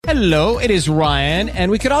Hello, it is Ryan,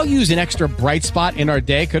 and we could all use an extra bright spot in our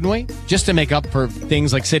day, couldn't we? Just to make up for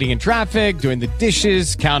things like sitting in traffic, doing the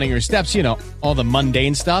dishes, counting your steps, you know, all the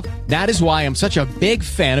mundane stuff. That is why I'm such a big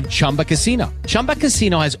fan of Chumba Casino. Chumba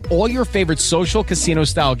Casino has all your favorite social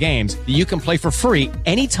casino-style games that you can play for free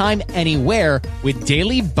anytime, anywhere with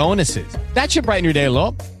daily bonuses. That should brighten your day a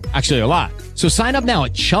little. Actually, a lot. So sign up now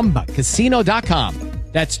at ChumbaCasino.com.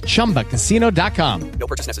 That's ChumbaCasino.com. No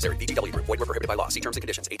purchase necessary. VGW Group. Void where prohibited by law. See terms and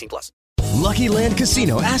conditions. 18+. Lucky Land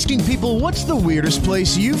Casino, asking people, what's the weirdest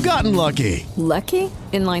place you've gotten lucky? Lucky?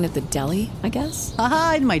 In line at the deli, I guess?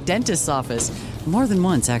 Aha, in my dentist's office. More than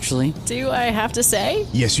once, actually. Do I have to say?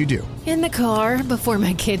 Yes, you do. In the car before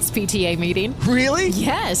my kids' PTA meeting. Really?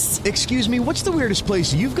 Yes. Excuse me, what's the weirdest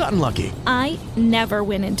place you've gotten lucky? I never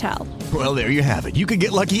win and tell. Well, there you have it. You can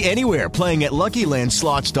get lucky anywhere, playing at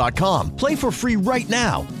LuckyLandSlots.com. Play for free right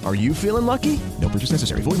now. Are you feeling lucky? No purchase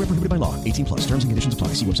necessary. Void where prohibited by law. 18+. Terms and conditions apply.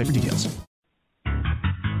 See website for details.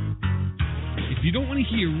 If you don't want to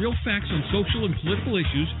hear real facts on social and political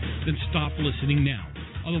issues, then stop listening now.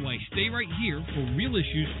 Otherwise, stay right here for real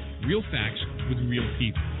issues, real facts with real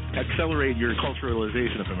people. Accelerate your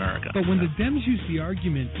culturalization of America. But when the Dems use the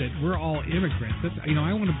argument that we're all immigrants, that's, I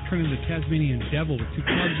want to turn into the Tasmanian devil with two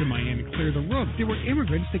clubs in my hand and clear the road. They were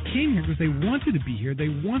immigrants that came here because they wanted to be here.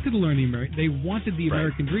 They wanted to learn they wanted the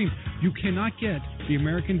American dream. You cannot get the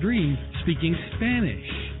American dream speaking Spanish.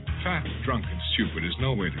 Fat, drunk, and stupid is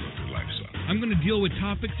no way to go through life, son. I'm going to deal with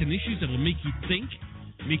topics and issues that will make you think,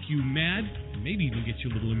 make you mad, and maybe even get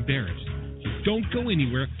you a little embarrassed. So don't go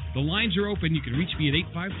anywhere. The lines are open. You can reach me at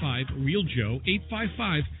 855-REAL-JOE,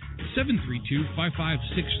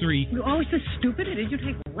 855-732-5563. You're always so stupid. Did you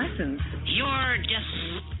take lessons? You're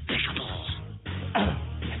despicable.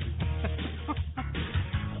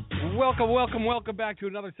 Welcome back to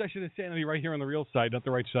another session of Sanity right here on the real side, not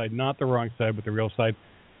the right side, not the wrong side, but the real side.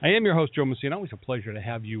 I am your host, Joe Messina. Always a pleasure to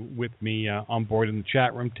have you with me on board in the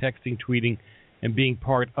chat room, texting, tweeting, and being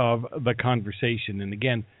part of the conversation. And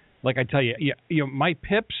again, like I tell you, my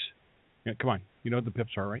pips, come on, you know what the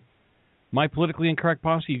pips are, right? My politically incorrect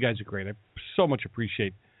posse, you guys are great. I so much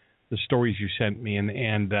appreciate the stories you sent me.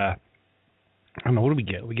 And I don't know, what do we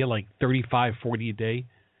get? We get like 35, 40 a day.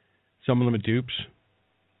 Some of them are dupes.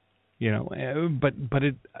 But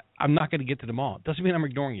I'm not going to get to them all. It doesn't mean I'm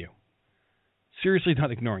ignoring you. Seriously,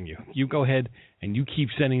 not ignoring you. You go ahead and you keep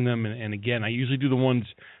sending them. And again, I usually do the ones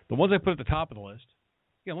I put at the top of the list.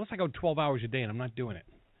 Unless I go 12 hours a day, and I'm not doing it.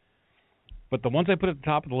 But the ones I put at the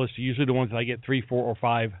top of the list are usually the ones that I get 3, 4, or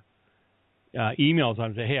 5 emails on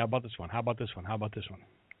and say, hey, how about this one? How about this one? How about this one?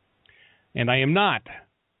 And I am not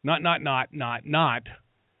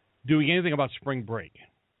doing anything about spring break.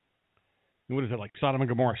 What is it, like Sodom and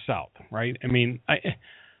Gomorrah South, right? I mean, I've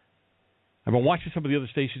been watching some of the other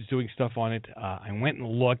stations doing stuff on it. I went and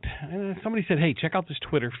looked, and somebody said, hey, check out this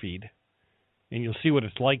Twitter feed, and you'll see what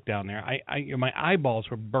it's like down there. My eyeballs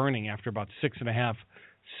were burning after about 6.5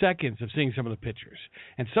 seconds of seeing some of the pictures.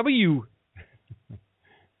 And some of you,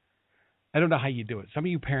 I don't know how you do it. Some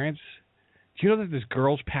of you parents, do you know that there's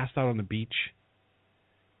girls passed out on the beach,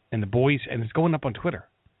 and the boys, and it's going up on Twitter,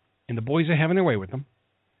 and the boys are having their way with them.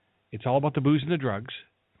 It's all about the booze and the drugs.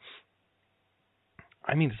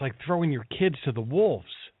 I mean, it's like throwing your kids to the wolves.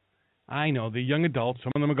 I know, they're young adults.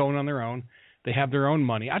 Some of them are going on their own. They have their own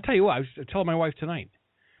money. I'll tell you what, I was telling my wife tonight,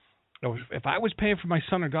 if I was paying for my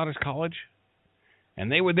son or daughter's college, and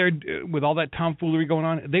they were there with all that tomfoolery going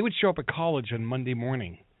on, they would show up at college on Monday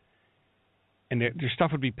morning, and their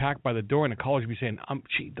stuff would be packed by the door, and the college would be saying,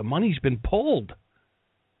 gee, the money's been pulled.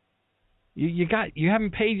 You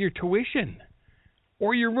haven't paid your tuition.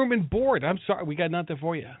 Or your room and board. I'm sorry, we got nothing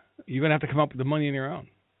for you. You're going to have to come up with the money on your own.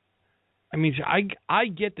 I mean, I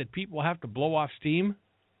get that people have to blow off steam,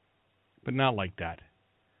 but not like that.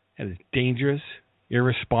 That is dangerous,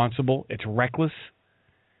 irresponsible, it's reckless.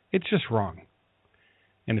 It's just wrong.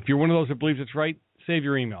 And if you're one of those that believes it's right, save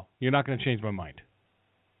your email. You're not going to change my mind.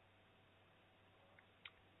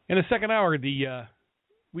 In the second hour, the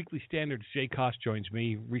Weekly Standard's Jay Koss joins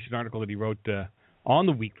me. Recent article that he wrote on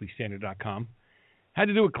the weeklystandard.com. Had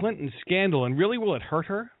to do with Clinton's scandal, and really, will it hurt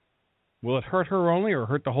her? Will it hurt her only, or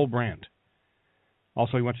hurt the whole brand?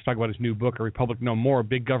 Also, he wants to talk about his new book, A Republic No More,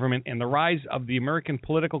 Big Government and the Rise of the American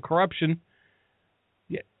Political Corruption.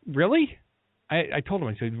 Yeah, really? I told him,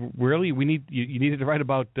 I said, really? You needed to write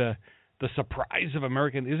about the surprise of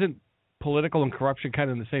American. Isn't political and corruption kind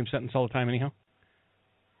of in the same sentence all the time anyhow?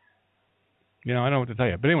 I don't know what to tell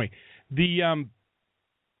you. But anyway, the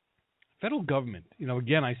federal government,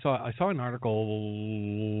 again, I saw an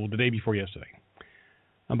article the day before yesterday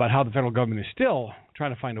about how the federal government is still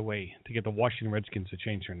trying to find a way to get the Washington Redskins to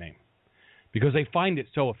change their name. because they find it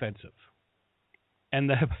so offensive. And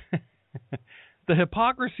the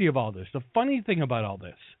hypocrisy of all this, the funny thing about all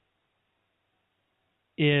this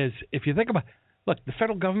is, if you think about, look, the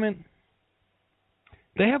federal government,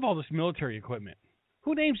 they have all this military equipment.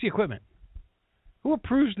 Who names the equipment? Who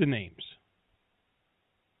approves the names?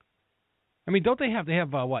 I mean, don't they have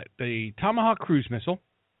what? The Tomahawk cruise missile.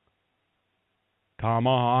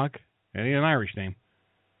 Tomahawk. An Irish name.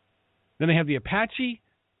 Then they have the Apache,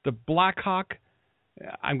 the Black Hawk.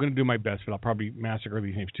 I'm going to do my best, but I'll probably massacre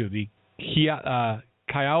these names too. The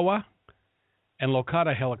Kiowa and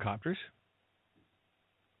Locata helicopters.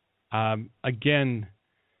 Again,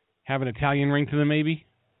 have an Italian ring to them, maybe?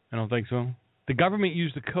 I don't think so. The government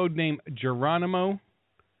used the code name Geronimo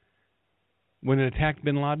when it attacked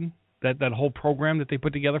bin Laden. That whole program that they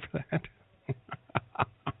put together for that.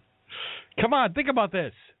 Come on, think about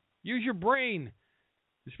this. Use your brain,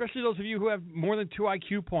 especially those of you who have more than 2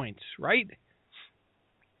 IQ points, right?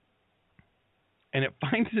 And it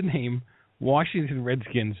finds the name Washington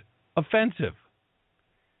Redskins offensive,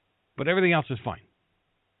 but everything else is fine.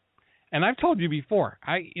 And I've told you before,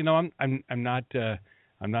 I'm not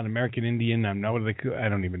American Indian. I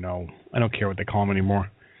don't even know. I don't care what they call them anymore.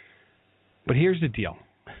 But here's the deal.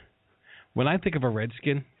 When I think of a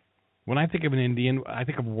Redskin, when I think of an Indian, I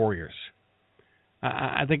think of warriors.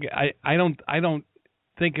 I don't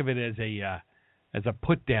think of it as a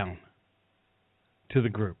put down to the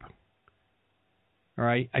group. All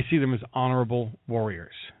right, I see them as honorable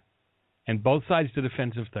warriors, and both sides did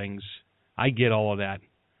offensive things. I get all of that,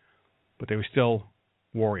 but they were still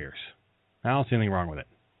warriors. I don't see anything wrong with it.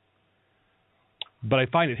 But I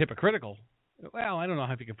find it hypocritical. Well, I don't know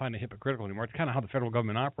if you can find it hypocritical anymore. It's kind of how the federal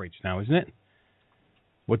government operates now, isn't it?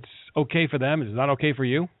 What's okay for them is not okay for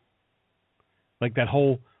you. Like that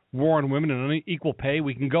whole war on women and unequal pay.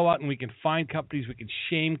 We can go out and we can find companies, we can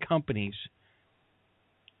shame companies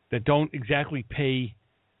that don't exactly pay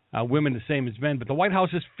women the same as men. But the White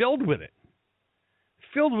House is filled with it.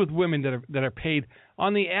 Filled with women that are paid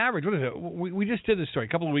on the average. What is it? We just did this story a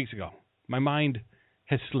couple of weeks ago. My mind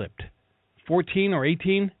has slipped. 14 or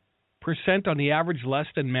 18% on the average less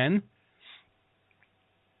than men.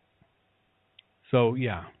 So,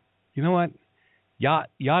 yeah. You know what? You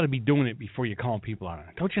ought to be doing it before you call people out on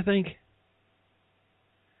it. Don't you think?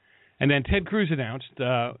 And then Ted Cruz announced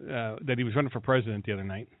that he was running for president the other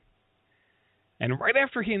night. And right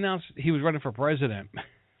after he announced he was running for president,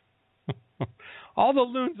 all the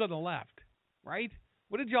loons on the left, right?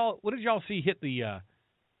 What did y'all see hit the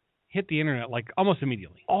internet like almost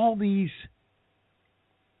immediately? All these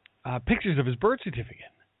pictures of his birth certificate.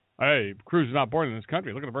 Hey, Cruz is not born in this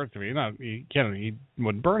country. Look at the birth certificate. He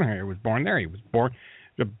wasn't born here. He was born there. He was born.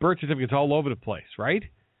 The birth certificate's all over the place, right?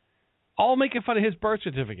 All making fun of his birth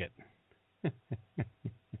certificate.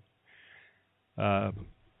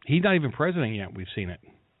 He's not even president yet. We've seen it.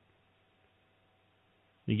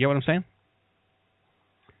 You get what I'm saying?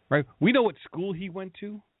 Right? We know what school he went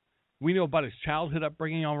to. We know about his childhood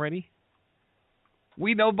upbringing already.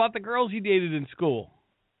 We know about the girls he dated in school.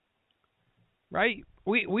 Right?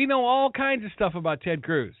 We know all kinds of stuff about Ted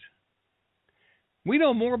Cruz. We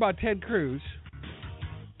know more about Ted Cruz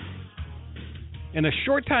in a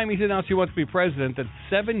short time he's announced he wants to be president than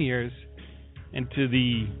 7 years into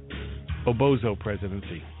the Obozo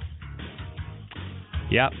presidency.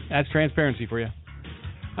 Yeah, that's transparency for you.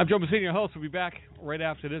 I'm Joe Messina, your host. We'll be back right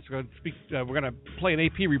after this. We're going to play an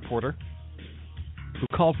AP reporter who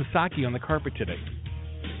called Psaki on the carpet today.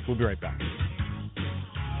 We'll be right back.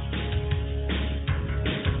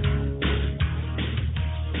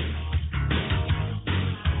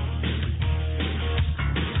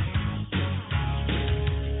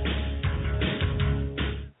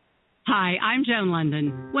 Hi, I'm Joan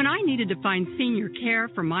London. When I needed to find senior care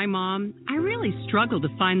for my mom, I really struggled to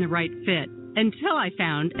find the right fit until I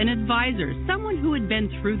found an advisor, someone who had been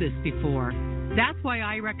through this before. That's why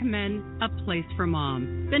I recommend A Place for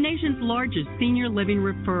Mom, the nation's largest senior living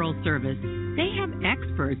referral service. They have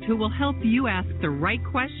experts who will help you ask the right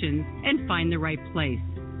questions and find the right place.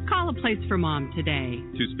 Call A Place for Mom today.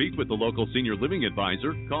 To speak with the local senior living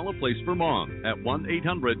advisor, call A Place for Mom at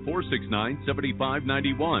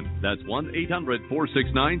 1-800-469-7591. That's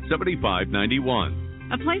 1-800-469-7591.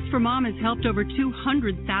 A Place for Mom has helped over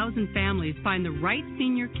 200,000 families find the right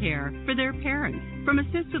senior care for their parents, from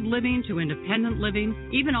assisted living to independent living,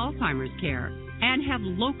 even Alzheimer's care, and have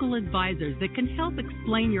local advisors that can help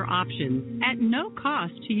explain your options at no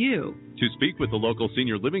cost to you. To speak with the local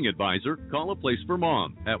senior living advisor, call A Place for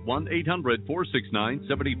Mom at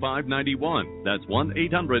 1-800-469-7591. That's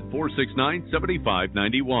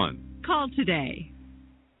 1-800-469-7591. Call today.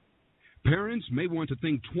 Parents may want to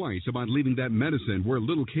think twice about leaving that medicine where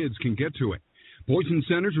little kids can get to it. Poison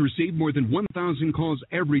centers receive more than 1,000 calls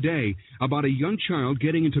every day about a young child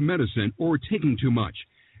getting into medicine or taking too much.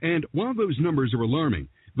 And while those numbers are alarming,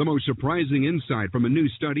 the most surprising insight from a new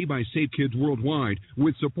study by Safe Kids Worldwide,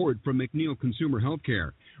 with support from McNeil Consumer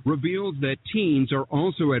Healthcare, reveals that teens are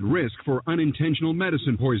also at risk for unintentional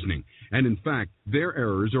medicine poisoning. And in fact, their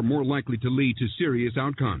errors are more likely to lead to serious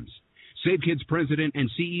outcomes. Safe Kids President and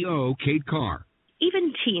CEO Kate Carr.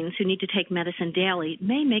 Even teens who need to take medicine daily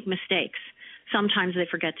may make mistakes. Sometimes they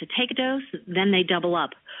forget to take a dose, then they double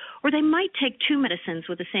up. Or they might take two medicines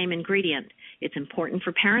with the same ingredient. It's important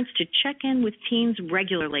for parents to check in with teens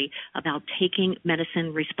regularly about taking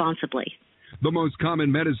medicine responsibly. The most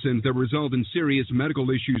common medicines that result in serious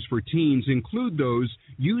medical issues for teens include those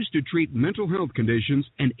used to treat mental health conditions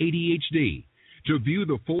and ADHD. To view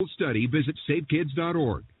the full study, visit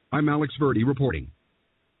safekids.org. I'm Alex Verdi reporting.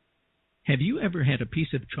 Have you ever had a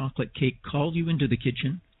piece of chocolate cake call you into the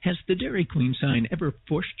kitchen? Has the Dairy Queen sign ever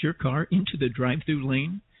forced your car into the drive-thru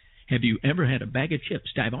lane? Have you ever had a bag of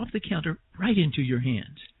chips dive off the counter right into your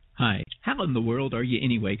hands? Hi, how in the world are you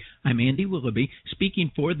anyway? I'm Andy Willoughby,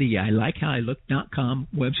 speaking for the ILikeHowILook.com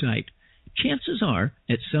website. Chances are,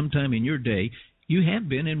 at some time in your day, you have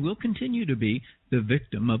been and will continue to be the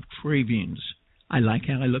victim of cravings.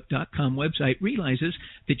 ILikeHowILook.com website realizes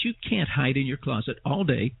that you can't hide in your closet all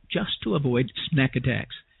day just to avoid snack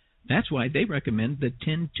attacks. That's why they recommend the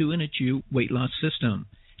 10-2-in-a-chew weight loss system.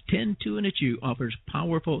 10-2-in-a-chew offers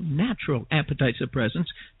powerful, natural appetite suppressants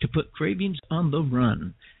to put cravings on the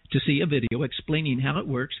run. To see a video explaining how it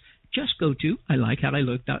works, just go to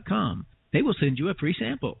ILikeHowILook.com. They will send you a free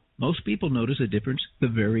sample. Most people notice a difference the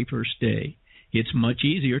very first day. It's much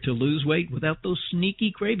easier to lose weight without those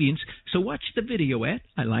sneaky cravings, so watch the video at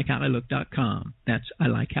ILikeHowILook.com. That's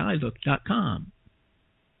ILikeHowILook.com.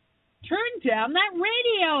 Turn down that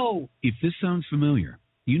radio! If this sounds familiar,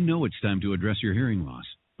 you know it's time to address your hearing loss.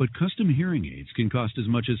 But custom hearing aids can cost as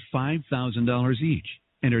much as $5,000 each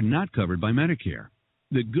and are not covered by Medicare.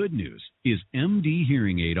 The good news is MD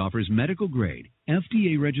Hearing Aid offers medical-grade,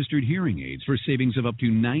 FDA-registered hearing aids for savings of up to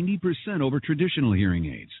 90% over traditional hearing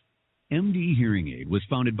aids. MD Hearing Aid was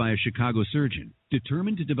founded by a Chicago surgeon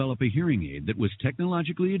determined to develop a hearing aid that was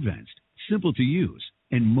technologically advanced, simple to use,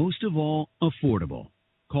 and most of all, affordable.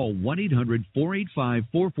 Call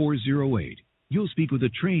 1-800-485-4408. You'll speak with a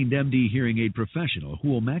trained MD hearing aid professional who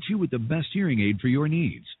will match you with the best hearing aid for your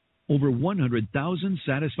needs. Over 100,000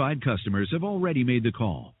 satisfied customers have already made the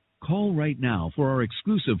call. Call right now for our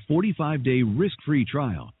exclusive 45-day risk-free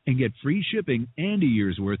trial and get free shipping and a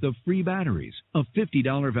year's worth of free batteries, a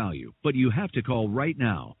 $50 value. But you have to call right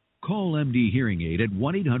now. Call MD Hearing Aid at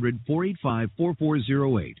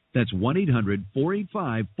 1-800-485-4408. That's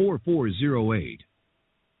 1-800-485-4408.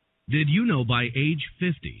 Did you know by age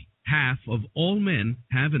 50, half of all men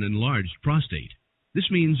have an enlarged prostate?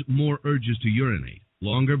 This means more urges to urinate,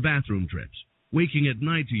 longer bathroom trips, waking at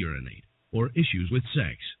night to urinate, or issues with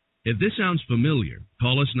sex. If this sounds familiar,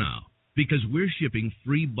 call us now, because we're shipping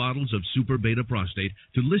free bottles of Super Beta Prostate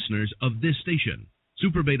to listeners of this station.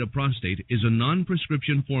 Super Beta Prostate is a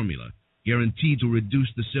non-prescription formula guaranteed to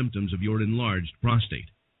reduce the symptoms of your enlarged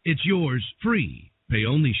prostate. It's yours free. Pay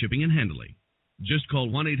only shipping and handling. Just call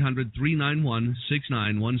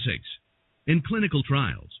 1-800-391-6916. In clinical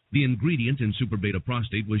trials, the ingredient in Super Beta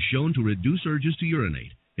Prostate was shown to reduce urges to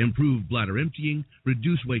urinate, improve bladder emptying,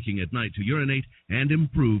 reduce waking at night to urinate, and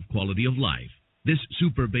improve quality of life. This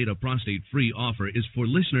Super Beta Prostate free offer is for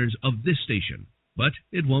listeners of this station, but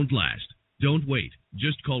it won't last. Don't wait.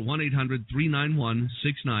 Just call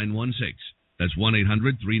 1-800-391-6916. That's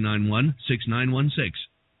 1-800-391-6916.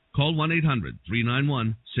 Call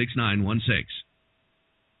 1-800-391-6916.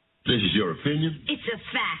 This is your opinion? It's a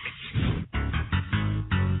fact.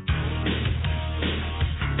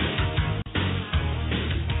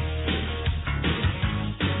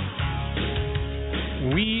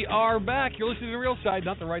 We are back. You're listening to The Real Side,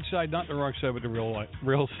 not the right side, not the wrong side, but the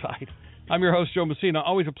real side. I'm your host, Joe Messina.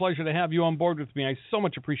 Always a pleasure to have you on board with me. I so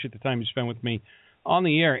much appreciate the time you spend with me on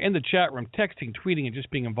the air, in the chat room, texting, tweeting, and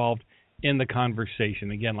just being involved in the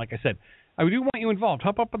conversation. Again, like I said, I do want you involved.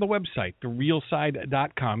 Hop up on the website,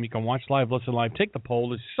 therealside.com. You can watch live, listen live, take the poll.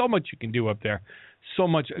 There's so much you can do up there. So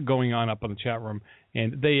much going on up on the chat room.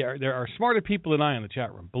 And there are smarter people than I in the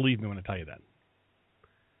chat room. Believe me when I tell you that.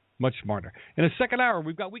 Much smarter. In the second hour,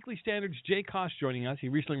 we've got Weekly Standard's Jay Koss joining us. He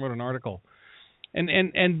recently wrote an article.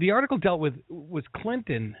 And the article dealt with, was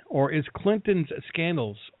Clinton, or is Clinton's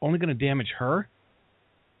scandals only going to damage her?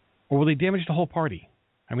 Or will they damage the whole party?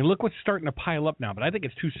 I mean, look what's starting to pile up now, but I think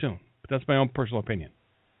it's too soon. But that's my own personal opinion.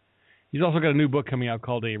 He's also got a new book coming out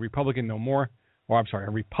called A Republic No More,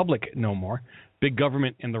 Big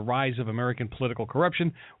Government and the Rise of American Political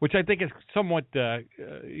Corruption, which I think is somewhat,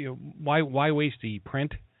 why waste the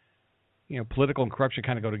print? Political and corruption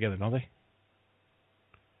kind of go together, don't they?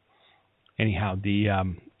 Anyhow,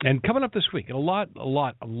 and coming up this week, a lot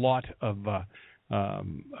of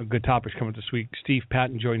good topics coming up this week. Steve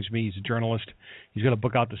Patton joins me. He's a journalist. He's got a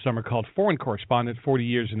book out this summer called Foreign Correspondent, 40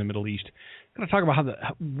 Years in the Middle East. I'm going to talk about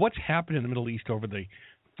what's happened in the Middle East over the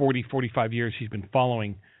 40, 45 years he's been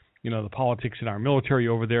following, the politics in our military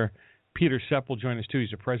over there. Peter Sepp will join us, too. He's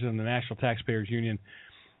the president of the National Taxpayers Union.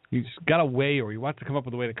 He's got a way, or he wants to come up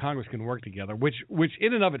with a way that Congress can work together, which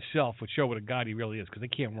in and of itself would show what a god he really is, because they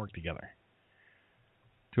can't work together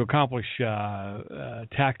to accomplish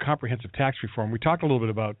comprehensive tax reform. We talked a little bit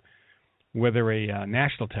about whether a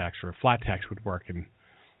national tax or a flat tax would work, and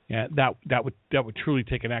that would truly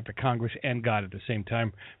take an act of Congress and God at the same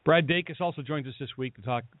time. Brad Dacus also joins us this week to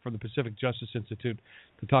talk from the Pacific Justice Institute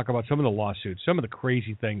to talk about some of the lawsuits, some of the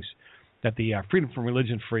crazy things that the Freedom from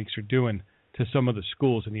Religion freaks are doing to some of the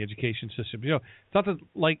schools in the education system. It's not that,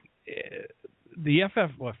 like the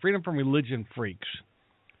Freedom from Religion freaks,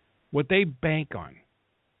 what they bank on.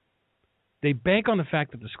 They bank on the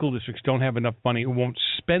fact that the school districts don't have enough money or won't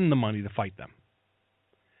spend the money to fight them.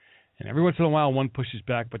 And every once in a while, one pushes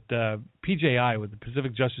back. But PJI, with the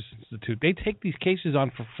Pacific Justice Institute, they take these cases on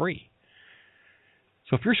for free.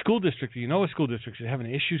 So if your school district, a school district is having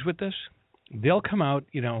issues with this, they'll come out,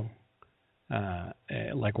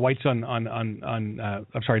 like Knights on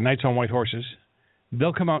White Horses.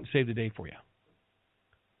 They'll come out and save the day for you,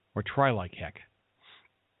 or try like heck.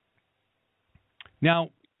 Now,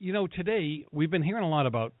 today we've been hearing a lot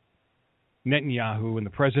about Netanyahu and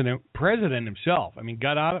the president himself. I mean,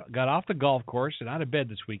 got off the golf course and out of bed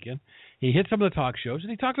this weekend. He hit some of the talk shows, and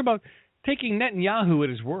he talked about taking Netanyahu at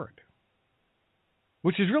his word,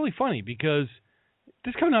 which is really funny because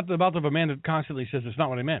this coming out of the mouth of a man that constantly says, it's not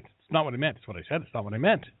what I meant. It's not what I meant. It's what I said. It's not what I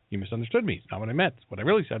meant. You misunderstood me. It's not what I meant. What I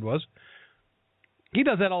really said was. He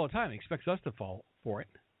does that all the time. He expects us to fall for it.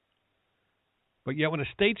 But yet when a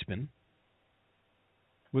statesman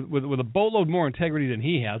with a boatload more integrity than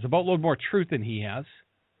he has, a boatload more truth than he has,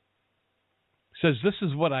 says this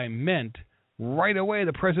is what I meant, right away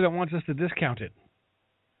the president wants us to discount it.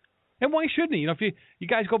 And why shouldn't he? If you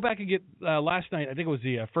guys go back and get last night, I think it was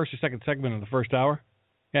the first or second segment of the first hour.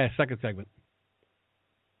 Yeah, second segment.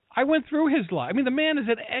 I went through his lie. I mean, the man is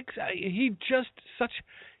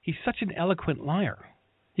he's such an eloquent liar.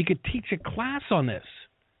 He could teach a class on this.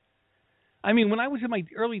 I mean, when I was in my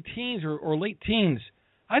early teens or late teens,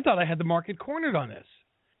 I thought I had the market cornered on this.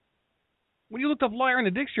 When you looked up liar in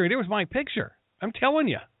the dictionary, there was my picture. I'm telling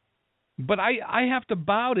you. But I have to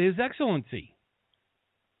bow to his excellency.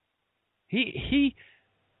 He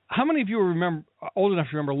how many of you are old enough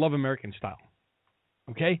to remember Love American Style?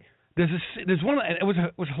 Okay? There's one, it was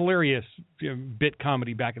a hilarious bit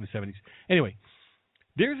comedy back in the 70s. Anyway,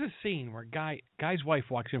 there's a scene where guy's wife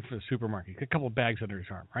walks in from the supermarket, a couple of bags under his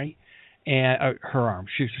arm, right? And her arm.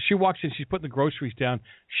 She walks in. She's putting the groceries down.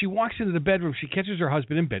 She walks into the bedroom. She catches her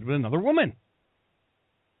husband in bed with another woman.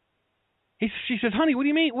 She says, "Honey, what do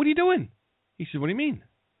you mean? What are you doing?" He says, "What do you mean?"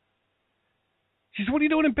 She says, "What are you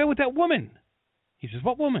doing in bed with that woman?" He says,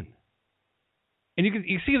 "What woman?" And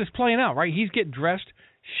you see this playing out, right? He's getting dressed.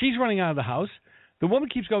 She's running out of the house. The woman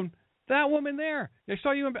keeps going, "That woman there. I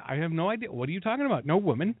saw you in bed." "I have no idea. What are you talking about?" "No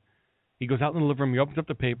woman." He goes out in the living room. He opens up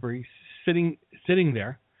the paper. He's sitting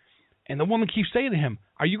there. And the woman keeps saying to him,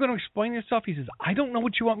 "Are you going to explain yourself?" He says, "I don't know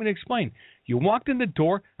what you want me to explain. You walked in the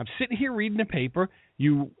door. I'm sitting here reading the paper.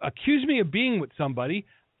 You accuse me of being with somebody.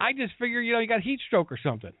 I just figure, you got heat stroke or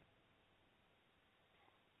something."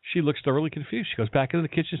 She looks thoroughly confused. She goes back into the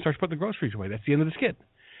kitchen and starts putting the groceries away. That's the end of the skit.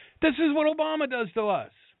 This is what Obama does to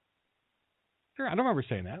us. Sure, I don't remember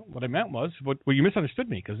saying that. What I meant was, well, you misunderstood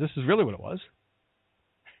me, because this is really what it was.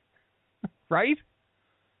 Right?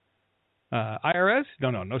 IRS?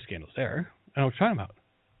 No scandals there. I know what you're talking about.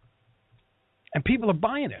 And people are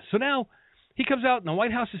buying this. So now he comes out and the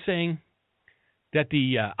White House is saying that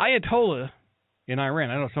the Ayatollah in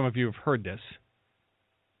Iran, I know some of you have heard this,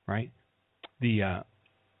 right? The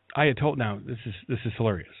Ayatollah, now this is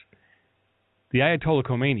hilarious. The Ayatollah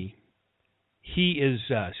Khomeini, he is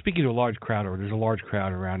speaking to a large crowd, or there's a large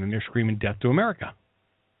crowd around, and they're screaming "Death to America."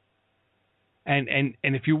 And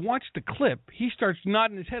if you watch the clip, he starts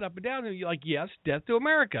nodding his head up and down, and you're like, yes, death to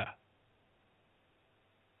America.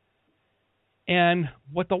 And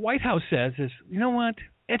what the White House says is, you know what?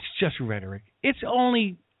 It's just rhetoric. It's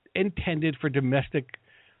only intended for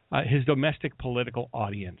his domestic political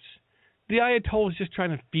audience. The Ayatollah is just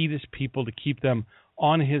trying to feed his people to keep them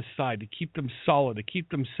on his side, to keep them solid, to keep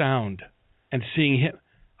them sound, and seeing him.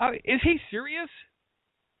 Is he serious?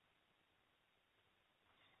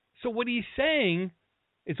 So what he's saying,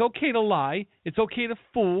 it's okay to lie, it's okay to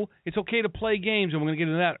fool, it's okay to play games, and we're going to get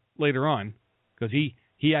into that later on, because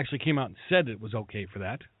he actually came out and said it was okay for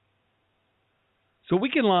that. So we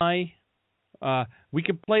can lie, we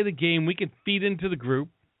can play the game, we can feed into the group,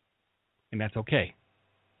 and that's okay.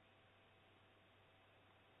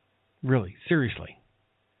 Really, seriously.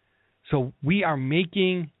 So we are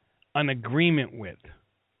making an agreement with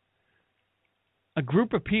a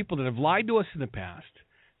group of people that have lied to us in the past,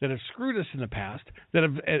 that have screwed us in the past, that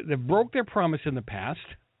have broke their promise in the past.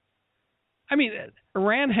 I mean,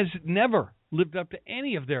 Iran has never lived up to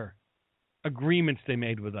any of their agreements they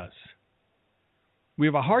made with us. We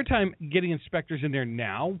have a hard time getting inspectors in there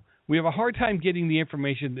now. We have a hard time getting the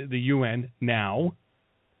information to the UN now.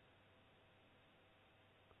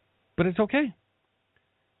 But it's okay.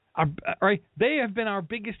 They have been our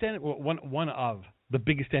biggest enemy, one of the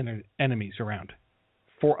biggest enemies around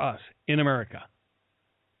for us in America.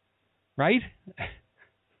 Right?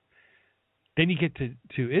 Then you get to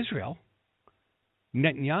Israel.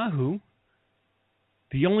 Netanyahu,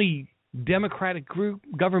 the only democratic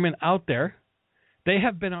government out there. They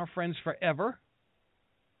have been our friends forever.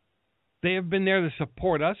 They have been there to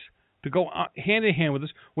support us, to go hand in hand with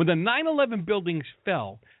us. When the 9/11 buildings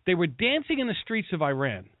fell, they were dancing in the streets of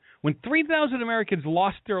Iran. When 3,000 Americans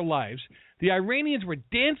lost their lives, the Iranians were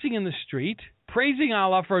dancing in the street, praising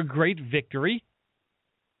Allah for a great victory.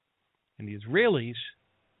 And the Israelis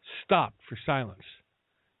stopped for silence.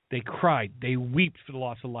 They cried. They wept for the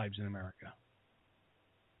loss of lives in America.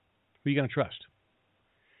 Who are you going to trust?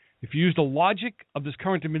 If you use the logic of this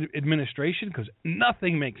current administration, because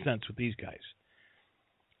nothing makes sense with these guys.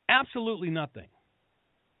 Absolutely nothing.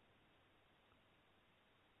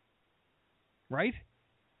 Right?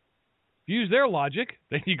 If you use their logic,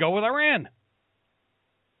 then you go with Iran.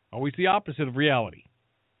 Always the opposite of reality.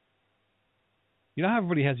 You know how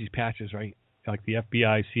everybody has these patches, right? Like the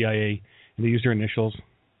FBI, CIA, and they use their initials?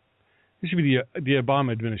 This should be the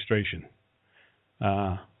Obama administration.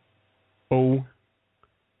 OOR,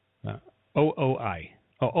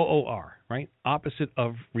 right? Opposite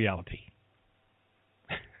of reality.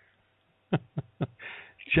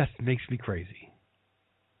 Just makes me crazy.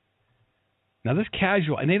 Now this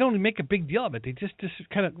casual, and they don't make a big deal of it. They just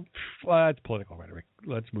kind of, it's political rhetoric.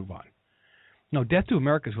 Let's move on. No, death to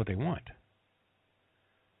America is what they want.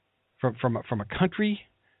 From a country,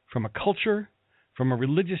 from a culture, from a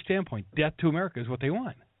religious standpoint, death to America is what they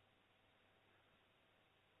want.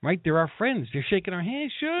 Right? They're our friends. They're shaking our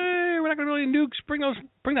hands. Sure, we're not going to build any nukes.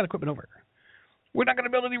 Bring that equipment over. We're not going to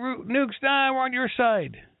build any nukes. Nah, we're on your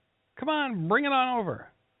side. Come on, bring it on over.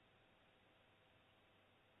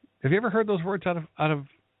 Have you ever heard those words out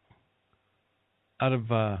of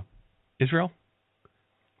Israel?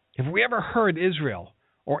 Have we ever heard Israel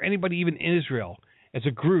or anybody even in Israel as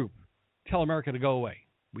a group tell America to go away?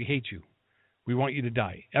 We hate you. We want you to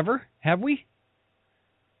die. Ever? Have we?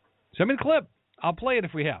 Send me the clip. I'll play it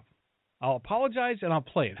if we have. I'll apologize and I'll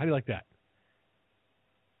play it. How do you like that?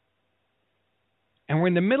 And we're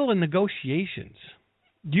in the middle of negotiations.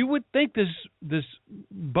 You would think this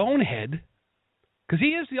bonehead, because he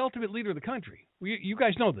is the ultimate leader of the country. You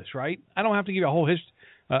guys know this, right? I don't have to give you a whole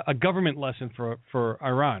a government lesson for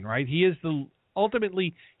Iran, right? He is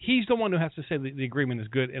ultimately he's the one who has to say the agreement is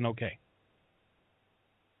good and okay.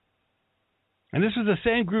 And this is the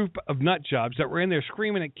same group of nut jobs that were in there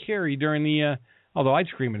screaming at Kerry during the, although I'd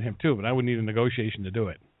scream at him too, but I would need a negotiation to do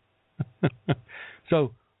it.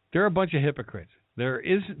 So they're a bunch of hypocrites.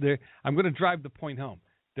 I'm going to drive the point home.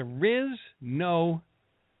 There is no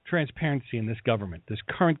transparency in this government, this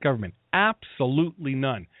current government. Absolutely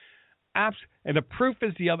none. And the proof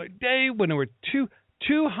is the other day when there were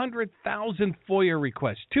 200,000 FOIA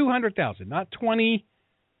requests. 200,000, not 20,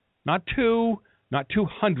 not 2, not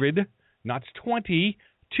 200, not 20,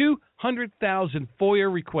 200,000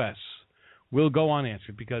 FOIA requests will go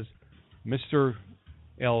unanswered because Mr.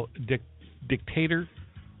 Dictator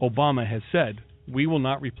Obama has said, we will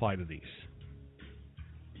not reply to these.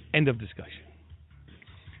 End of discussion.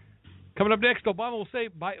 Coming up next, Obama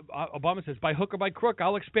says, by hook or by crook,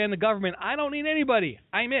 I'll expand the government. I don't need anybody.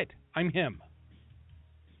 I'm it. I'm him.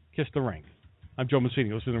 Kiss the ring. I'm Joe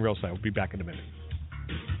Mancini. Listen to the Real Side. We'll be back in a minute.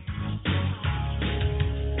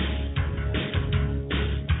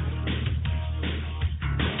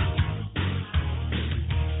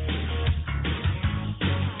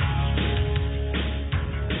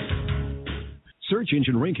 Search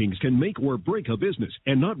engine rankings can make or break a business,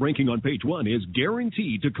 and not ranking on page 1 is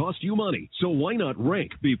guaranteed to cost you money. So why not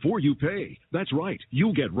rank before you pay? That's right.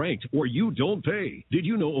 You get ranked or you don't pay. Did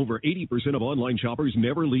you know over 80% of online shoppers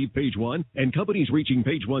never leave page 1? And companies reaching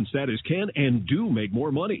page 1 status can and do make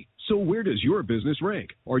more money. So where does your business rank?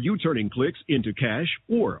 Are you turning clicks into cash,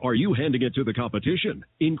 or are you handing it to the competition?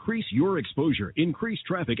 Increase your exposure, increase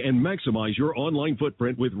traffic, and maximize your online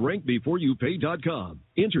footprint with RankBeforeYouPay.com.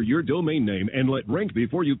 Enter your domain name and let Rank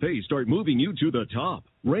Before You Pay start moving you to the top.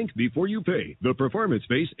 Rank Before You Pay, the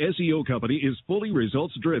performance-based SEO company, is fully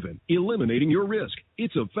results-driven, eliminating your risk.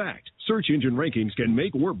 It's a fact. Search engine rankings can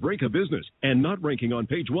make or break a business, and not ranking on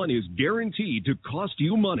page 1 is guaranteed to cost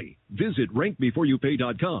you money. Visit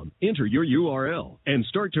RankBeforeYouPay.com, enter your URL, and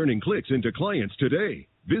start turning clicks into clients today.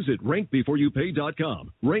 Visit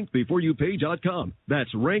RankBeforeYouPay.com, RankBeforeYouPay.com.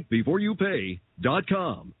 That's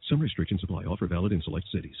RankBeforeYouPay.com. Some restrictions apply. Offer valid in select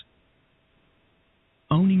cities.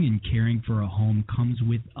 Owning and caring for a home comes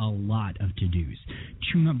with a lot of to-dos.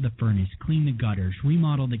 Tune up the furnace, clean the gutters,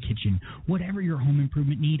 remodel the kitchen. Whatever your home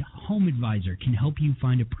improvement need, Home Advisor can help you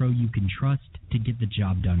find a pro you can trust to get the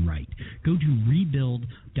job done right. Go to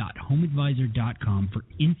rebuild.homeadvisor.com for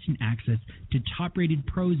instant access to top-rated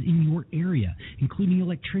pros in your area, including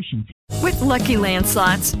electricians. With Lucky Land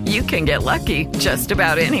Slots, you can get lucky just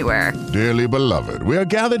about anywhere. Dearly beloved, we are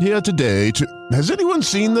gathered here today to... Has anyone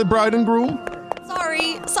seen the bride and groom?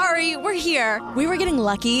 Sorry, we're here. We were getting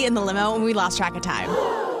lucky in the limo and we lost track of time.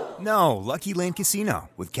 No, Lucky Land Casino,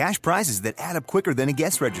 with cash prizes that add up quicker than a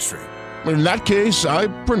guest registry. In that case, I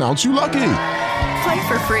pronounce you lucky. Play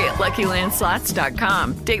for free at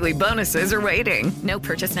LuckyLandSlots.com. Daily bonuses are waiting. No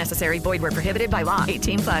purchase necessary. Void where prohibited by law.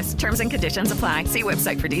 18+. Terms and conditions apply. See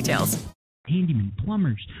website for details. Handyman,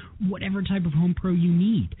 plumbers, whatever type of home pro you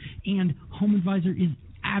need. And Home Advisor is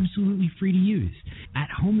absolutely free to use. At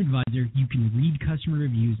Home Advisor, you can read customer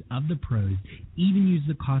reviews of the pros, even use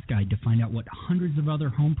the cost guide to find out what hundreds of other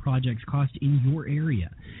home projects cost in your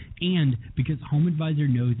area. And because Home Advisor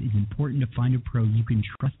knows it's important to find a pro you can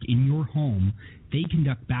trust in your home, they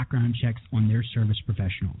conduct background checks on their service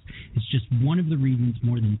professionals. It's just one of the reasons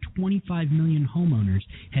more than 25 million homeowners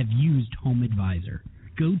have used Home Advisor.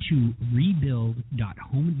 Go to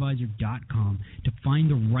rebuild.homeadvisor.com to find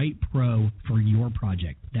the right pro for your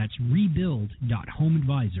project. That's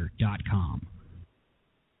rebuild.homeadvisor.com.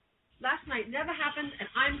 Last night never happened, and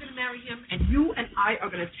I'm going to marry him, and you and I are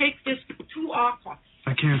going to take this to our court.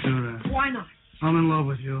 I can't do that. Why not? I'm in love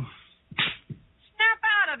with you. Snap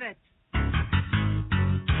out of it.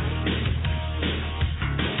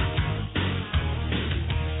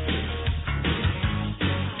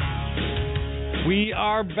 We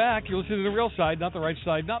are back. You're listening to The Real Side, not the right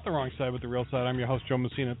side, not the wrong side, but The Real Side. I'm your host, Joe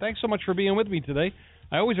Messina. Thanks so much for being with me today.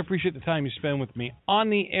 I always appreciate the time you spend with me on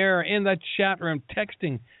the air, in the chat room,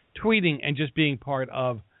 texting, tweeting, and just being part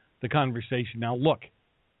of the conversation. Now, look,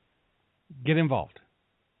 get involved.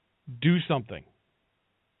 Do something.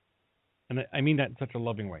 And I mean that in such a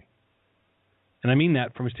loving way. And I mean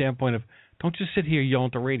that from a standpoint of don't just sit here yelling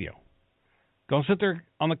at the radio. Don't sit there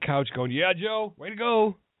on the couch going, yeah, Joe, way to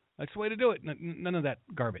go. That's the way to do it. None of that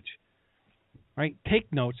garbage. Right?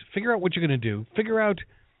 Take notes. Figure out what you're going to do. Figure out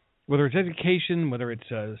whether it's education, whether it's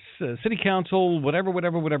city council,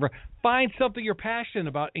 whatever. Find something you're passionate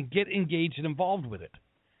about and get engaged and involved with it.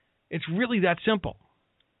 It's really that simple.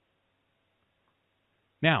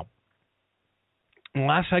 Now, in the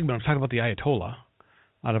last segment, I was talking about the Ayatollah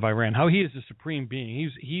out of Iran, how he is the supreme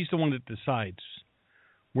being. He's the one that decides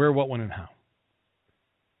where, what, when, and how.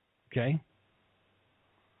 Okay?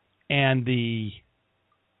 And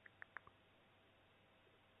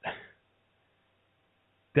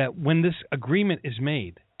that when this agreement is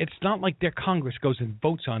made, it's not like their Congress goes and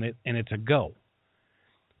votes on it and it's a go.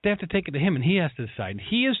 They have to take it to him and he has to decide.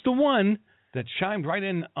 He is the one that chimed right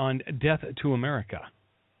in on death to America.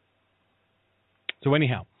 So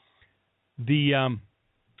anyhow,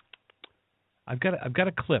 I've got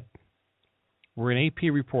a clip where an AP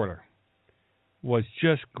reporter was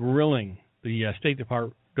just grilling the State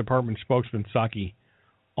Department spokesman Psaki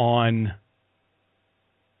on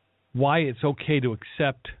why it's okay to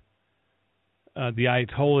accept the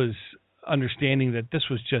Ayatollah's understanding that this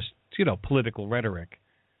was just, political rhetoric.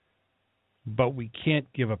 But we can't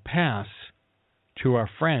give a pass to our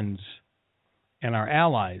friends and our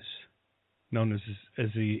allies known as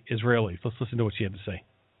the Israelis. Let's listen to what she had to say.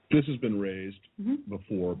 This has been raised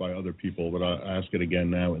before by other people, but I ask it again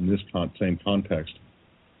now in this same context.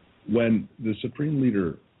 When the supreme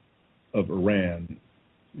leader of Iran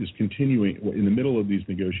is continuing, in the middle of these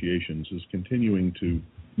negotiations, is continuing to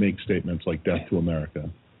make statements like death to America,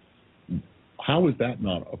 how is that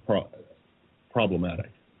not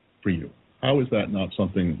problematic for you? How is that not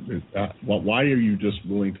something? Why are you just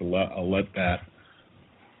willing to let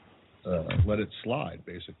it slide,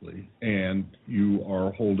 basically? And you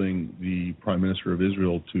are holding the Prime Minister of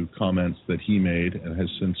Israel to comments that he made and has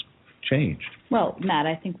since changed. Well, Matt,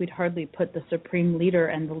 I think we'd hardly put the supreme leader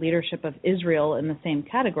and the leadership of Israel in the same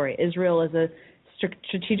category. Israel is a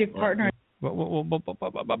strategic partner. But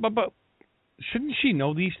shouldn't she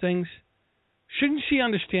know these things? Shouldn't she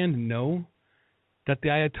understand and know that the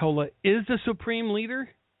Ayatollah is the supreme leader?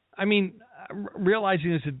 I mean,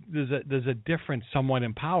 realizing there's a difference somewhat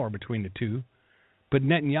in power between the two, but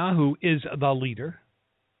Netanyahu is the leader.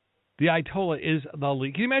 The Ayatollah is the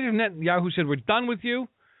leader. Can you imagine if Netanyahu said, "We're done with you.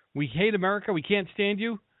 We hate America. We can't stand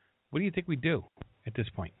you"? What do you think we'd do at this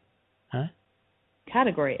point? Huh?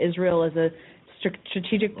 Category. Israel is a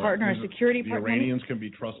strategic partner, a security partner. The Iranians can be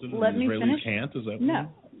trusted and Let the me Israelis finish. can't? Is that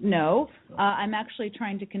No. I'm actually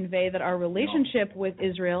trying to convey that our relationship with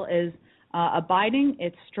Israel is abiding,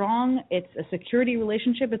 it's strong, it's a security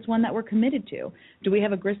relationship, it's one that we're committed to. Do we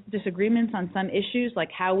have disagreements on some issues,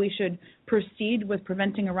 like how we should proceed with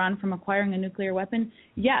preventing Iran from acquiring a nuclear weapon?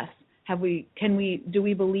 Yes. Do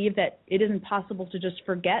we believe that it isn't possible to just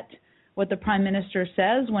forget what the Prime Minister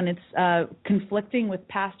says when it's conflicting with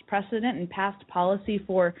past precedent and past policy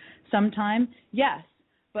for some time? Yes.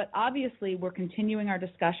 But obviously, we're continuing our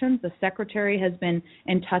discussions. The Secretary has been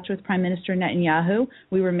in touch with Prime Minister Netanyahu.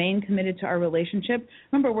 We remain committed to our relationship.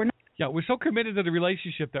 Remember, we're not. Yeah, we're so committed to the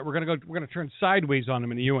relationship that we're going to turn sideways on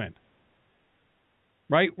him in the UN.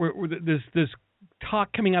 Right? There's this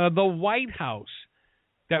talk coming out of the White House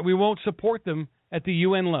that we won't support them at the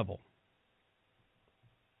UN level.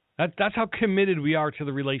 That's how committed we are to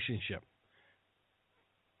the relationship.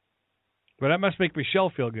 But that must make Michelle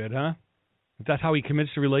feel good, huh? If that's how he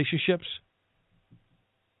commits to relationships.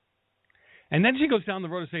 And then she goes down the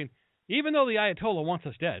road saying, even though the Ayatollah wants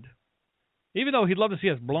us dead, even though he'd love to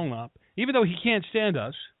see us blown up, even though he can't stand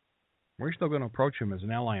us, we're still going to approach him as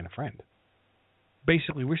an ally and a friend.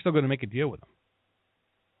 Basically, we're still going to make a deal with him.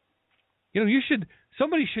 You know,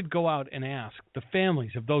 somebody should go out and ask the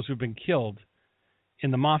families of those who've been killed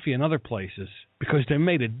in the mafia and other places because they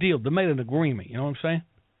made a deal, they made an agreement. You know what I'm saying?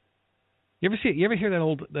 You ever hear that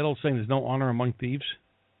old saying? There's no honor among thieves.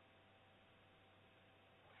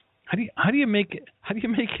 How do you make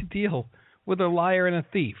a deal with a liar and a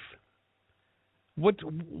thief?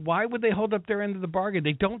 Why would they hold up their end of the bargain?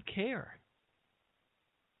 They don't care.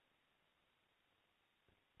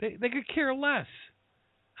 They could care less.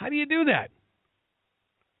 How do you do that?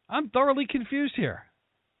 I'm thoroughly confused here.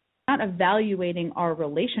 Not evaluating our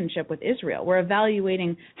relationship with Israel. We're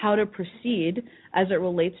evaluating how to proceed as it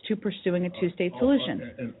relates to pursuing a two-state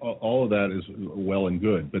solution. And all of that is well and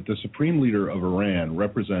good, but the supreme leader of Iran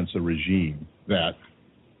represents a regime that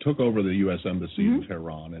took over the U.S. embassy in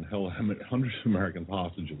Tehran and held hundreds of American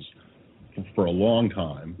hostages for a long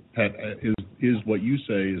time. Is what you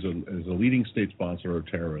say is a leading state sponsor of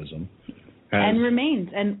terrorism. And remains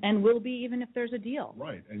and will be even if there's a deal.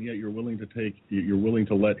 Right, and yet you're willing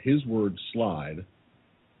to let his word slide,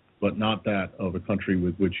 but not that of a country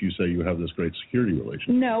with which you say you have this great security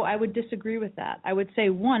relationship. No, I would disagree with that. I would say,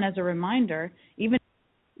 one, as a reminder, even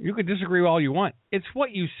you could disagree all you want. It's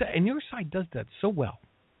what you say, and your side does that so well.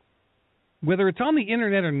 Whether it's on the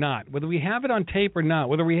internet or not, whether we have it on tape or not,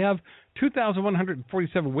 whether we have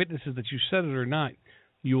 2,147 witnesses that you said it or not,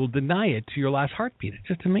 you will deny it to your last heartbeat. It's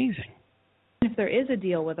just amazing. If there is a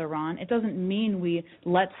deal with Iran, it doesn't mean we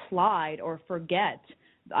let slide or forget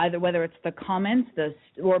either whether it's the comments,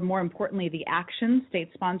 or more importantly, the actions,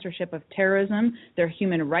 state sponsorship of terrorism, their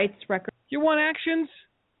human rights record. You want actions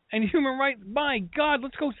and human rights? My God,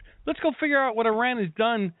 let's go figure out what Iran has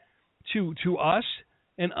done to us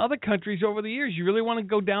and other countries over the years. You really want to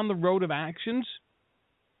go down the road of actions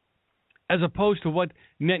as opposed to what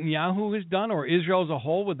Netanyahu has done or Israel as a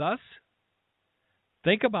whole with us?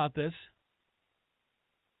 Think about this.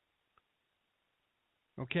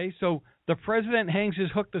 Okay, so the president hangs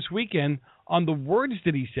his hook this weekend on the words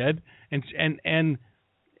that he said, and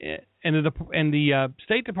the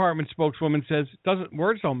State Department spokeswoman says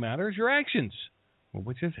words don't matter, it's your actions. Well,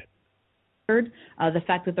 which is it? The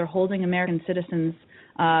fact that they're holding American citizens,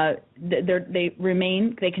 they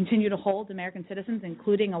continue to hold American citizens,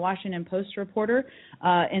 including a Washington Post reporter,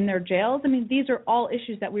 in their jails. I mean, these are all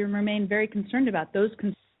issues that we remain very concerned about.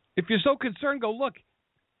 If you're so concerned, go look.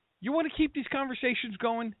 You want to keep these conversations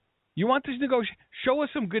going? You want this negotiation? Show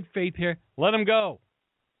us some good faith here. Let them go.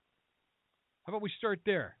 How about we start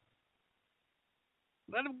there?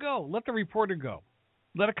 Let them go. Let the reporter go.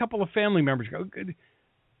 Let a couple of family members go.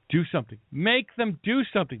 Do something. Make them do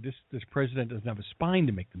something. This president doesn't have a spine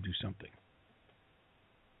to make them do something.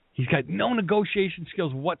 He's got no negotiation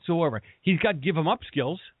skills whatsoever. He's got give him up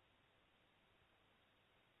skills.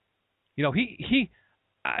 You know,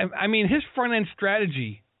 I mean, his front end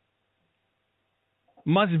strategy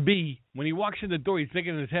must be when he walks in the door, he's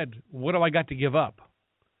thinking in his head, "What do I got to give up?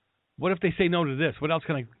 What if they say no to this? What else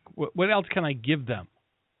can I give them?"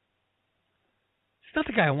 It's not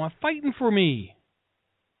the guy I want fighting for me.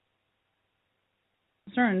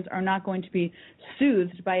 Concerns are not going to be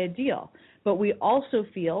soothed by a deal. But we also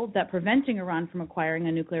feel that preventing Iran from acquiring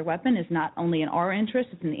a nuclear weapon is not only in our interest,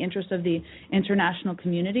 it's in the interest of the international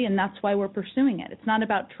community, and that's why we're pursuing it. It's not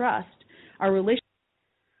about trust. Our relationship.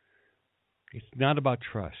 It's not about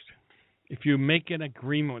trust. If you make an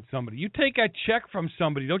agreement with somebody, you take a check from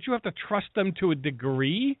somebody, don't you have to trust them to a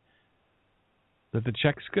degree that the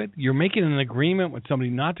check's good? You're making an agreement with somebody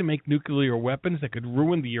not to make nuclear weapons that could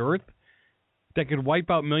ruin the earth, that could wipe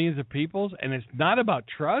out millions of people, and it's not about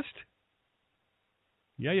trust?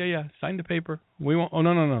 Yeah. Sign the paper. We won't. Oh,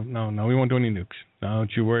 no. We won't do any nukes.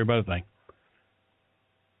 Don't you worry about a thing.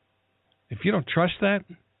 If you don't trust that,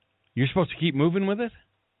 you're supposed to keep moving with it?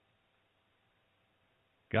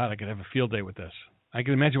 God, I could have a field day with this. I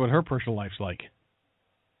can imagine what her personal life's like.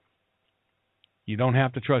 You don't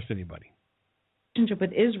have to trust anybody. Relationship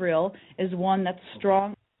with Israel is one that's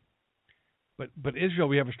strong. But Israel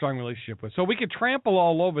we have a strong relationship with. So we could trample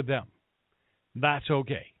all over them. That's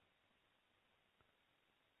okay.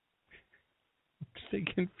 They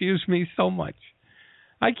confuse me so much.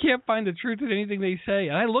 I can't find the truth in anything they say,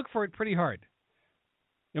 and I look for it pretty hard.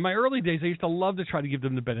 In my early days, I used to love to try to give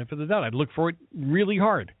them the benefit of the doubt. I'd look for it really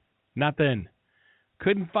hard. Not then.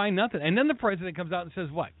 Couldn't find nothing. And then the president comes out and says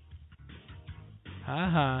what?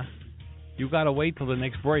 You got to wait till the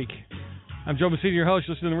next break. I'm Joe Messina, your host.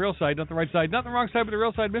 Listen to the real side, not the right side, not the wrong side, but the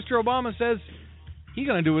real side. Mr. Obama says he's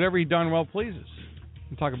going to do whatever he darn well pleases.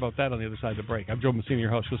 We'll talk about that on the other side of the break. I'm Joe Messina, your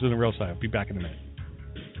host. Listen to the real side. I'll be back in a minute.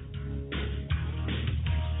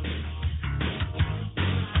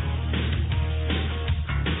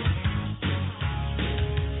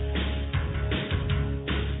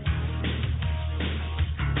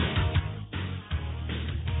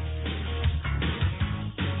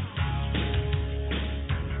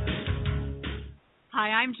 Hi,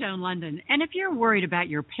 I'm Joan London, and if you're worried about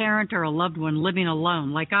your parent or a loved one living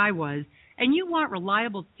alone like I was, and you want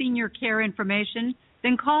reliable senior care information,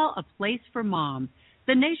 then call A Place for Mom,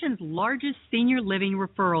 the nation's largest senior living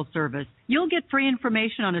referral service. You'll get free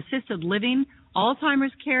information on assisted living,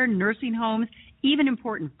 Alzheimer's care, nursing homes, even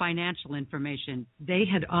important financial information. They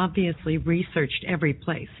had obviously researched every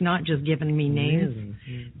place, not just given me names.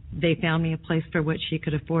 Really? They found me a place for what she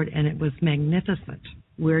could afford, and it was magnificent.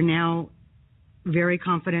 We're now very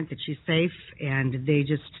confident that she's safe, and they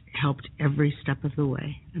just helped every step of the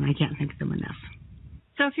way, and I can't thank them enough.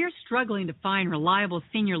 So if you're struggling to find reliable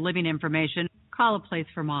senior living information, call A Place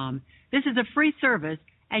for Mom. This is a free service,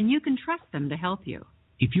 and you can trust them to help you.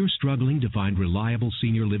 If you're struggling to find reliable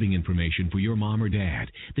senior living information for your mom or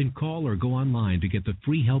dad, then call or go online to get the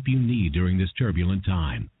free help you need during this turbulent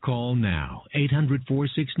time. Call now,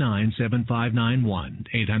 800-469-7591,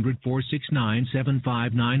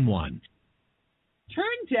 800-469-7591. Turn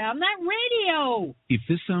down that radio! If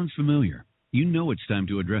this sounds familiar, you know it's time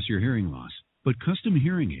to address your hearing loss. But custom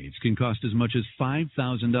hearing aids can cost as much as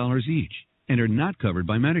 $5,000 each and are not covered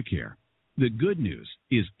by Medicare. The good news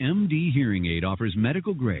is MD Hearing Aid offers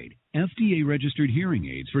medical-grade, FDA-registered hearing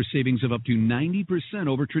aids for savings of up to 90%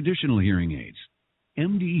 over traditional hearing aids.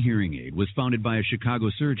 MD Hearing Aid was founded by a Chicago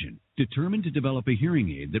surgeon determined to develop a hearing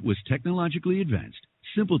aid that was technologically advanced,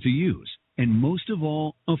 simple to use, and most of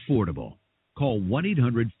all, affordable. Call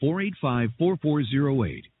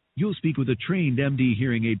 1-800-485-4408. You'll speak with a trained MD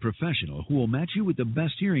hearing aid professional who will match you with the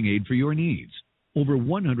best hearing aid for your needs. Over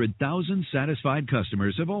 100,000 satisfied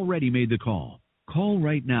customers have already made the call. Call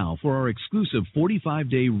right now for our exclusive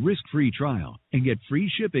 45-day risk-free trial and get free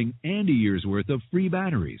shipping and a year's worth of free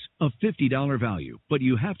batteries, a $50 value. But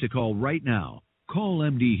you have to call right now. Call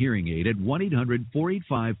MD Hearing Aid at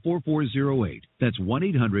 1-800-485-4408. That's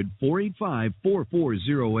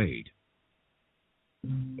 1-800-485-4408.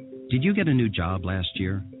 Did you get a new job last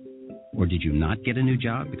year? Or did you not get a new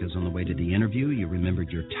job because on the way to the interview you remembered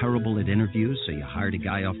you're terrible at interviews, so you hired a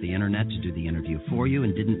guy off the internet to do the interview for you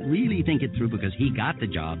and didn't really think it through because he got the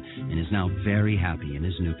job and is now very happy in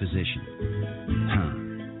his new position?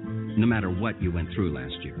 No matter what you went through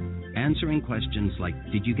last year, answering questions like,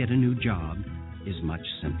 did you get a new job, is much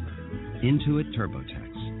simpler. Intuit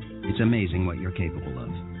TurboTax. It's amazing what you're capable of.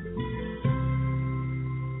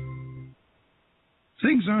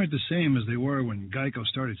 Things aren't the same as they were when Geico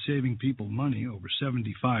started saving people money over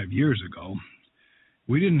 75 years ago.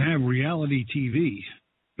 We didn't have reality TV.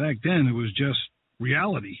 Back then, it was just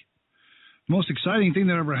reality. The most exciting thing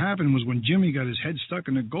that ever happened was when Jimmy got his head stuck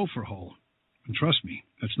in a gopher hole. And trust me,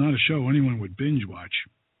 that's not a show anyone would binge watch.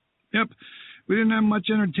 Yep, we didn't have much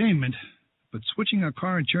entertainment, but switching our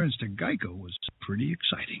car insurance to Geico was pretty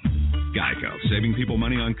exciting. Geico, saving people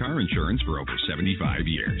money on car insurance for over 75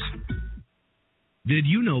 years. Did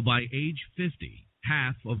you know by age 50,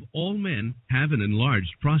 half of all men have an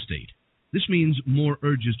enlarged prostate? This means more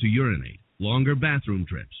urges to urinate, longer bathroom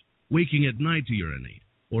trips, waking at night to urinate,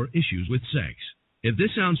 or issues with sex. If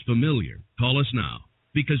this sounds familiar, call us now,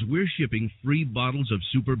 because we're shipping free bottles of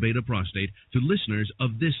Super Beta Prostate to listeners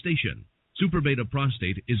of this station. Super Beta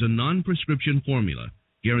Prostate is a non-prescription formula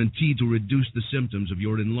guaranteed to reduce the symptoms of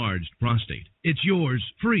your enlarged prostate. It's yours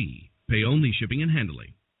free. Pay only shipping and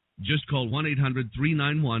handling. Just call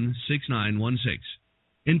 1-800-391-6916.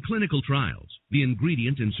 In clinical trials, the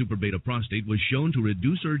ingredient in Super Beta Prostate was shown to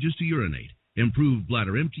reduce urges to urinate, improve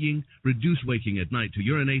bladder emptying, reduce waking at night to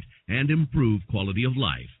urinate, and improve quality of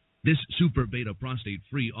life. This Super Beta Prostate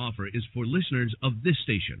free offer is for listeners of this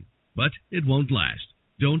station, but it won't last.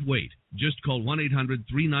 Don't wait. Just call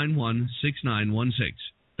 1-800-391-6916.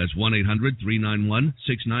 That's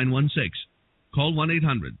 1-800-391-6916. Call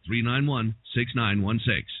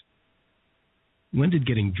 1-800-391-6916. When did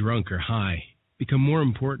getting drunk or high become more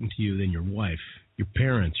important to you than your wife, your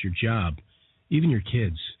parents, your job, even your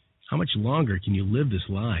kids? How much longer can you live this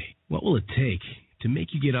lie? What will it take to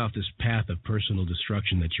make you get off this path of personal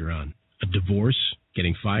destruction that you're on? A divorce?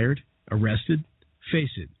 Getting fired? Arrested?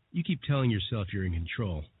 Face it, you keep telling yourself you're in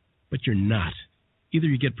control, but you're not. Either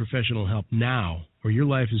you get professional help now, or your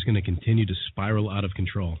life is going to continue to spiral out of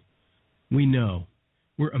control. We know.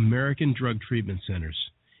 We're American Drug Treatment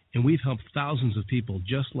Centers, and we've helped thousands of people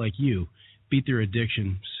just like you beat their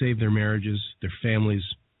addiction, save their marriages, their families,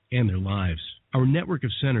 and their lives. Our network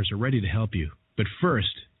of centers are ready to help you, but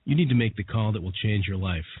first, you need to make the call that will change your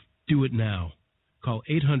life. Do it now. Call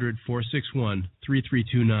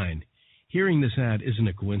 800-461-3329. Hearing this ad isn't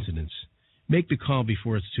a coincidence. Make the call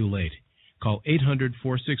before it's too late. Call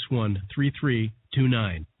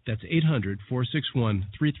 800-461-3329. That's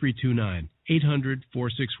 800-461-3329.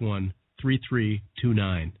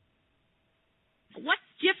 800-461-3329. What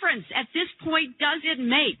difference at this point does it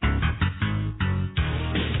make?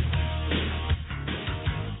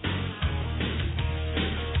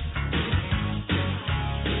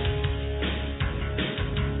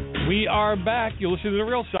 We are back. You're listening to The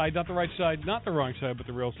Real Side, not the right side, not the wrong side, but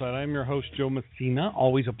the real side. I'm your host, Joe Messina.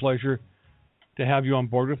 Always a pleasure to have you on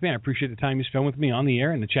board with me. I appreciate the time you spend with me on the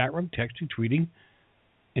air, in the chat room, texting, tweeting,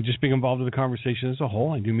 and just being involved in the conversation as a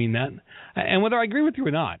whole. I do mean that. And whether I agree with you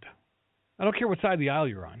or not, I don't care what side of the aisle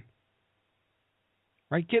you're on.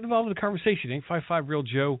 Right? Get involved in the conversation.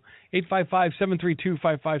 855-REAL-JOE,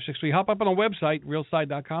 855-732-5563. Hop up on the website,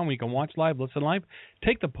 realside.com, where you can watch live, listen live,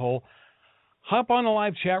 take the poll. Hop on the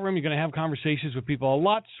live chat room. You're going to have conversations with people a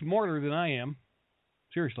lot smarter than I am.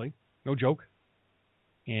 Seriously. No joke.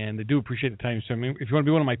 And they do appreciate the time you spend. If you want to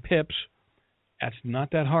be one of my pips, that's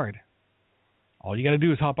not that hard. All you got to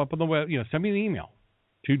do is hop up on the web, send me an email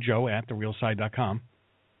to joe@therealside.com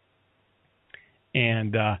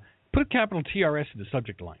and put a capital TRS in the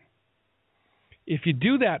subject line. If you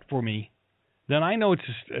do that for me, then I know it's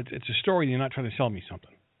a story and you're not trying to sell me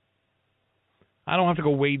something. I don't have to go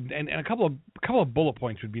wade, and a couple of bullet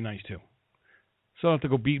points would be nice too. So I don't have to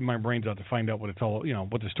go beating my brains out to find out what it's all,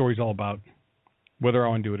 what the story's all about, whether I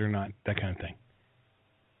want to do it or not, that kind of thing.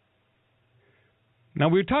 Now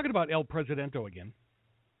we were talking about El Presidento again,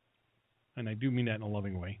 and I do mean that in a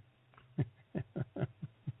loving way.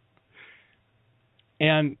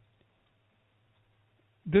 And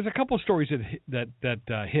there's a couple of stories that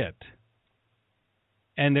hit,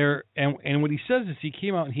 and what he says is he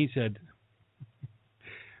came out and he said,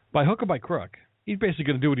 by hook or by crook, he's basically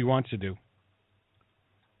going to do what he wants to do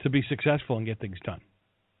to be successful and get things done.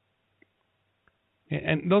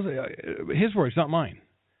 And those are his words, not mine.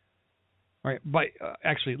 All right.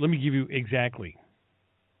 Actually, let me give you exactly.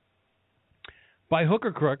 By hook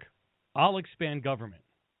or crook, I'll expand government.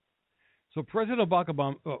 So President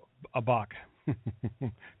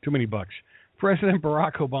too many bucks. President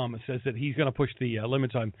Barack Obama says that he's going to push the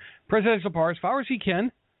limits on presidential power as far as he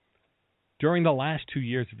can during the last 2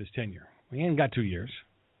 years of his tenure. We ain't got 2 years.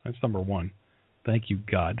 That's number one. Thank you,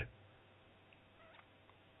 God.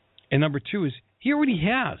 And number two is, he already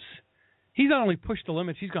has. He's not only pushed the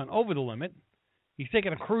limits, he's gone over the limit. He's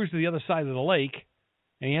taken a cruise to the other side of the lake,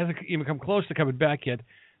 and he hasn't even come close to coming back yet.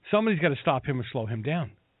 Somebody's got to stop him or slow him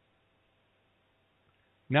down.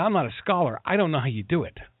 Now, I'm not a scholar. I don't know how you do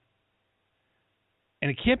it. And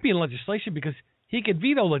it can't be in legislation because He could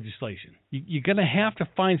veto legislation. You're going to have to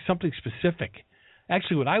find something specific.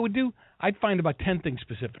 Actually, what I would do, I'd find about 10 things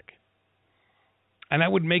specific. And I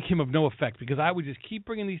would make him of no effect because I would just keep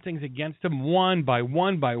bringing these things against him one by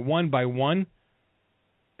one by one by one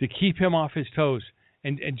to keep him off his toes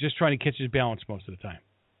and just trying to catch his balance most of the time.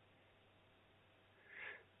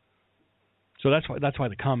 So that's why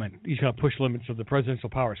the comment, he's going to push limits of the presidential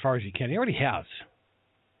power as far as he can. He already has.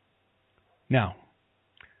 Now,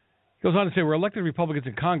 he goes on to say, we're elected Republicans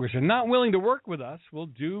in Congress and not willing to work with us. We'll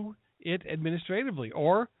do it administratively,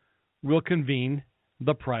 or we'll convene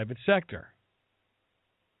the private sector.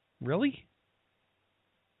 Really?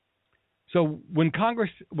 So when Congress,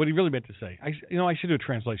 what he really meant to say, I should do a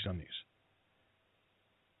translation on these.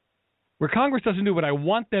 Where Congress doesn't do what I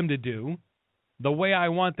want them to do, the way I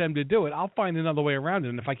want them to do it, I'll find another way around it.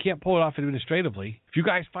 And if I can't pull it off administratively, if you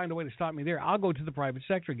guys find a way to stop me there, I'll go to the private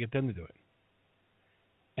sector and get them to do it.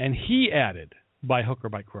 And he added, by hook or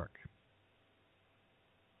by crook.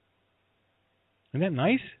 Isn't that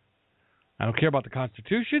nice? I don't care about the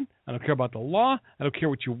Constitution. I don't care about the law. I don't care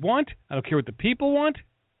what you want. I don't care what the people want.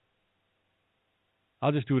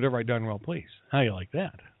 I'll just do whatever I darn well please. How do you like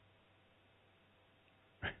that?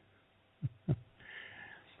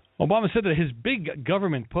 Obama said that his big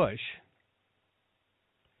government push,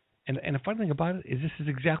 and the funny thing about it is this is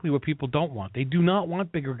exactly what people don't want. They do not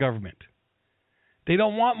want bigger government. They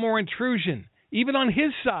don't want more intrusion, even on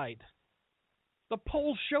his side. The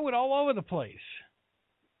polls show it all over the place.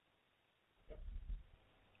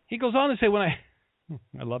 He goes on to say,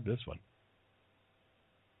 I love this one.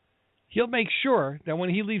 He'll make sure that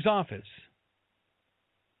when he leaves office,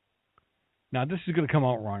 now this is going to come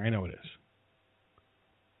out wrong, I know it is,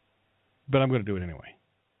 but I'm going to do it anyway.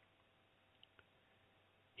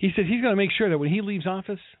 He said he's going to make sure that when he leaves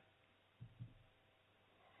office,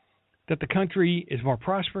 that the country is more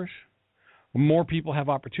prosperous, more people have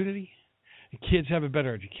opportunity, kids have a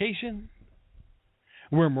better education,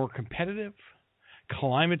 we're more competitive,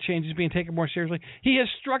 climate change is being taken more seriously. He has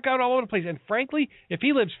struck out all over the place. And frankly, if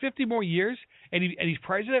he lives 50 more years and he's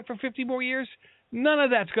president for 50 more years, none of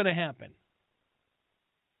that's going to happen.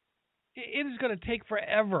 It is going to take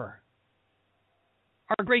forever.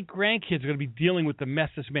 Our great-grandkids are going to be dealing with the mess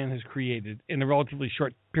this man has created in a relatively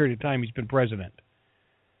short period of time he's been president.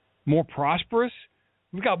 More prosperous?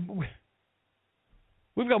 We've got more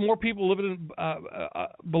people living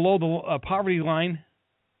below the poverty line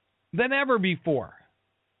than ever before.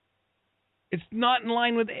 It's not in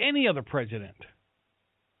line with any other president.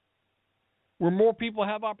 Where more people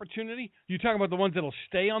have opportunity, you talking about the ones that'll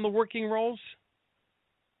stay on the working rolls?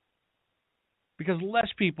 Because less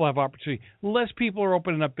people have opportunity. Less people are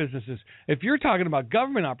opening up businesses. If you're talking about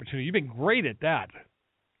government opportunity, you've been great at that,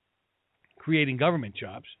 creating government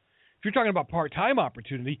jobs. If you're talking about part-time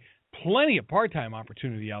opportunity, plenty of part-time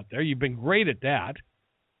opportunity out there. You've been great at that.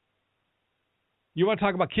 You want to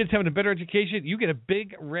talk about kids having a better education? You get a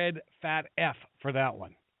big red fat F for that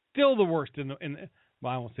one. Still the worst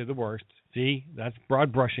well, I won't say the worst. See, that's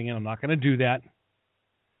broad brushing, and I'm not going to do that.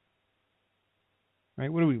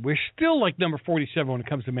 Right? What are we? We're still like number 47 when it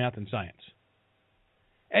comes to math and science.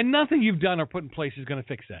 And nothing you've done or put in place is going to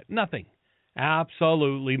fix that. Nothing.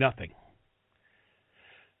 Absolutely nothing.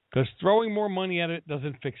 Because throwing more money at it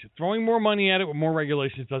doesn't fix it. Throwing more money at it with more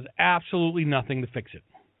regulations does absolutely nothing to fix it.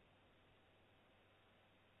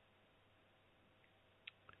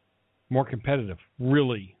 More competitive.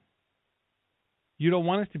 Really. You don't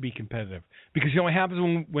want us to be competitive. Because you know what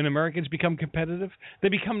happens when Americans become competitive? They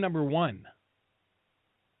become number one.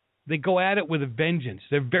 They go at it with a vengeance.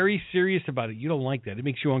 They're very serious about it. You don't like that. It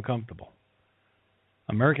makes you uncomfortable.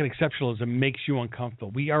 American exceptionalism makes you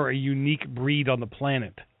uncomfortable. We are a unique breed on the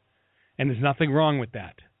planet. And there's nothing wrong with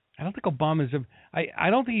that. I don't think Obama's I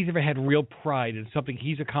don't think he's ever had real pride in something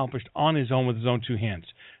he's accomplished on his own with his own two hands.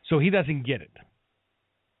 So he doesn't get it.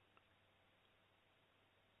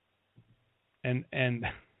 And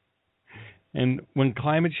when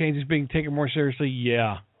climate change is being taken more seriously,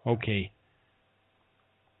 yeah, okay.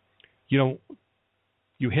 You know,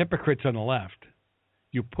 you hypocrites on the left,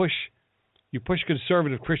 you push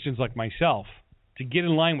conservative Christians like myself to get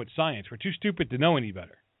in line with science. We're too stupid to know any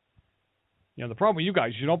better. You know, the problem with you guys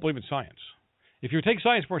is you don't believe in science. If you take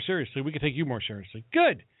science more seriously, we can take you more seriously.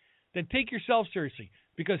 Good. Then take yourself seriously,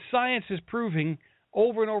 because science is proving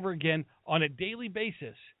over and over again on a daily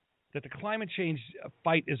basis that the climate change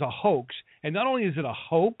fight is a hoax. And not only is it a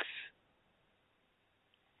hoax,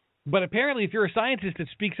 but apparently if you're a scientist that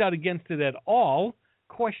speaks out against it at all,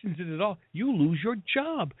 questions it at all, you lose your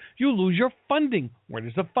job. You lose your funding. Where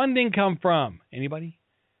does the funding come from? Anybody?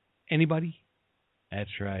 Anybody? That's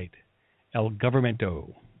right. El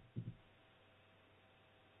Governmento.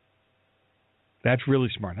 That's really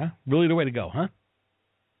smart, huh? Really the way to go, huh?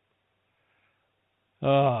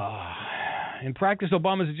 In practice,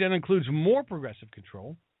 Obama's agenda includes more progressive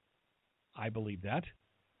control. I believe that.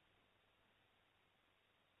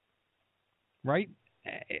 Right?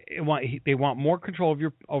 They want more control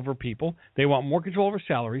over people. They want more control over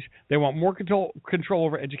salaries. They want more control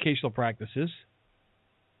over educational practices.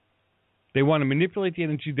 They want to manipulate the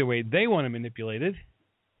energy the way they want to manipulate it.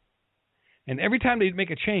 And every time they make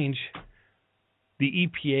a change, the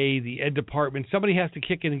EPA, the Ed Department, somebody has to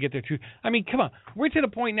kick in and get their truth. I mean, come on. We're to the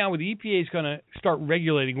point now where the EPA is going to start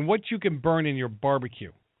regulating what you can burn in your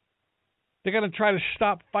barbecue. They're going to try to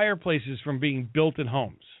stop fireplaces from being built in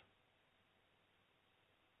homes.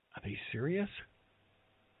 Are they serious?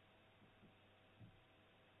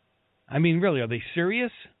 I mean, really, are they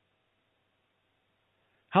serious?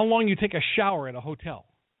 How long you take a shower at a hotel?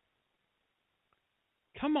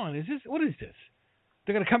 Come on, what is this?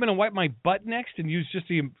 They're going to come in and wipe my butt next and use just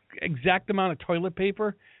the exact amount of toilet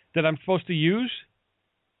paper that I'm supposed to use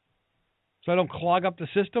so I don't clog up the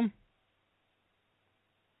system?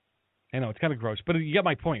 I know, it's kind of gross, but you get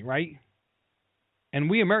my point, right? And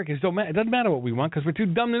we Americans don't matter. It doesn't matter what we want because we're too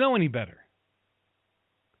dumb to know any better.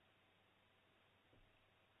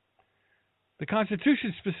 The Constitution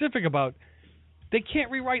is specific about they can't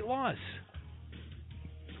rewrite laws.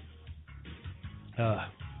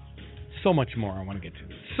 So much more I want to get to.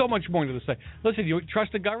 So much more into this thing. Listen, you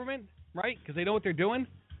trust the government, right? Because they know what they're doing?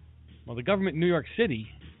 Well, the government in New York City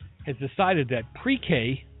has decided that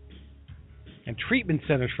pre-K and treatment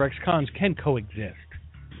centers for ex-cons can coexist.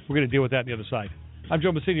 We're going to deal with that on the other side. I'm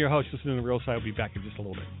Joe Messina, your host. Listening to The Real Side. I'll be back in just a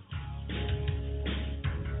little bit.